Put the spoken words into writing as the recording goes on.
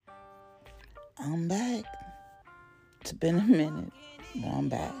I'm back. It's been a minute, but I'm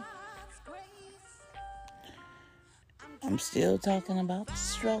back. I'm still talking about the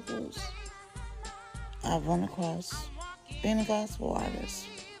struggles I've run across being a gospel artist.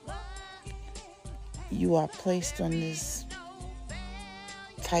 You are placed on this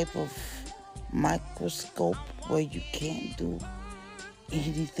type of microscope where you can't do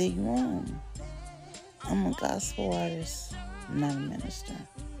anything wrong. I'm a gospel artist, not a minister.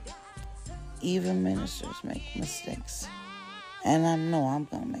 Even ministers make mistakes. And I know I'm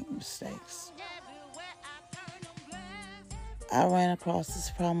going to make mistakes. I ran across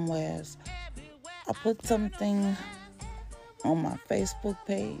this problem where I put something on my Facebook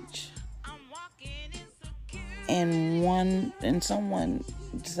page and someone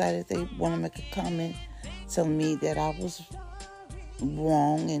decided they want to make a comment telling me that I was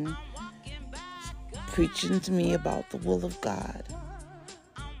wrong and preaching to me about the will of God.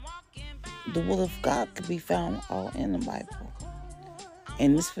 The will of God could be found all in the Bible.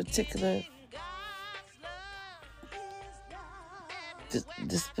 And this particular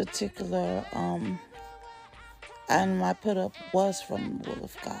item I put up was from the will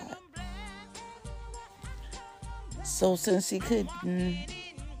of God. So since he couldn't,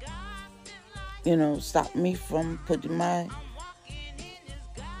 stop me from putting my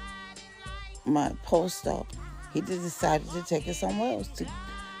post up, he just decided to take it somewhere else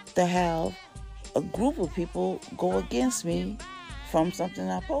to have a group of people go against me from something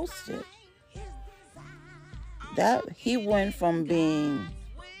I posted. That he went from giving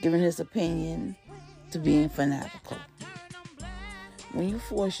his opinion to being fanatical. When you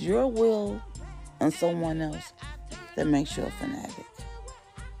force your will on someone else, that makes you a fanatic.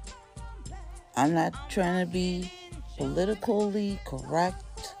 I'm not trying to be politically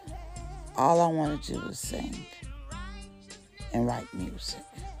correct. All I want to do is sing and write music.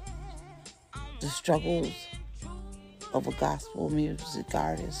 The struggles of a gospel music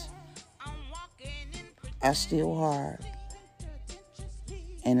artist are still hard,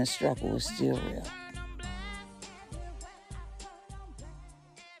 and the struggle is still real.